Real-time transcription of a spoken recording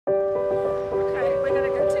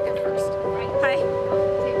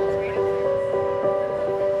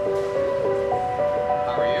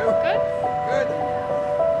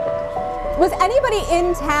anybody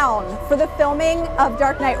in town for the filming of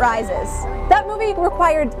Dark Knight Rises? That movie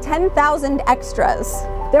required 10,000 extras.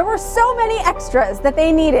 There were so many extras that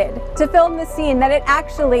they needed to film the scene that it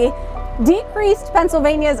actually decreased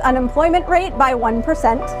Pennsylvania's unemployment rate by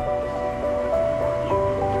 1%.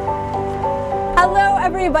 Hello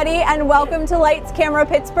everybody and welcome to Lights Camera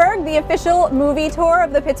Pittsburgh, the official movie tour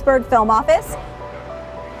of the Pittsburgh Film Office.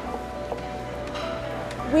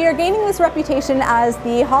 We are gaining this reputation as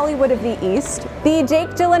the Hollywood of the East. The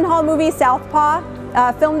Jake Gyllenhaal movie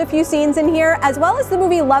Southpaw filmed a few scenes in here, as well as the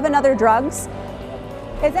movie Love and Other Drugs.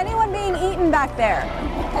 Is anyone being eaten back there?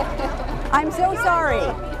 I'm so sorry.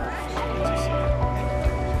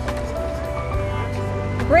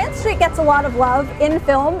 Grant Street gets a lot of love in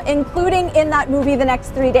film, including in that movie The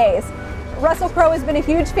Next 3 Days. Russell Crowe has been a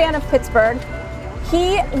huge fan of Pittsburgh.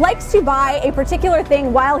 He likes to buy a particular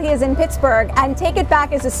thing while he is in Pittsburgh and take it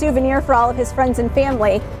back as a souvenir for all of his friends and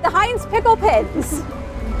family. The Heinz pickle pins.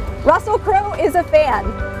 Russell Crowe is a fan.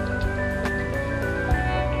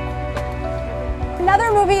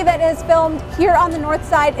 Another movie that is filmed here on the north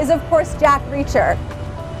side is, of course, Jack Reacher.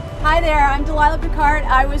 Hi there, I'm Delilah Picard.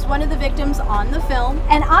 I was one of the victims on the film,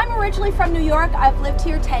 and I'm originally from New York. I've lived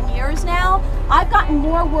here 10 years now. I've gotten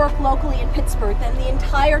more work locally in Pittsburgh than the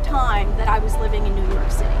entire time that I was living in New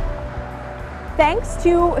York City. Thanks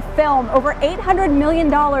to film, over $800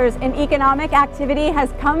 million in economic activity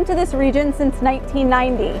has come to this region since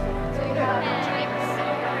 1990.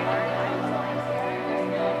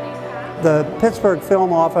 The Pittsburgh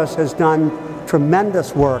Film Office has done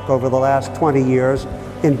tremendous work over the last 20 years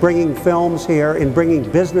in bringing films here, in bringing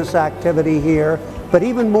business activity here. But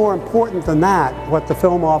even more important than that, what the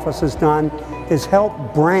Film Office has done is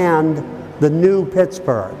help brand the new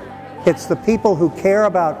Pittsburgh. It's the people who care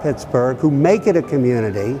about Pittsburgh, who make it a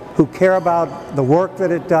community, who care about the work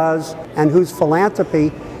that it does, and whose philanthropy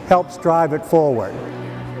helps drive it forward.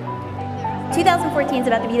 2014 is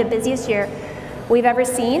about to be the busiest year we've ever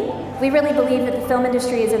seen. We really believe that the film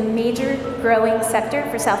industry is a major growing sector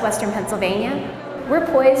for southwestern Pennsylvania. We're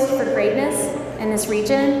poised for greatness in this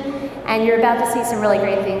region, and you're about to see some really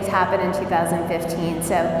great things happen in 2015,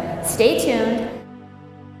 so stay tuned.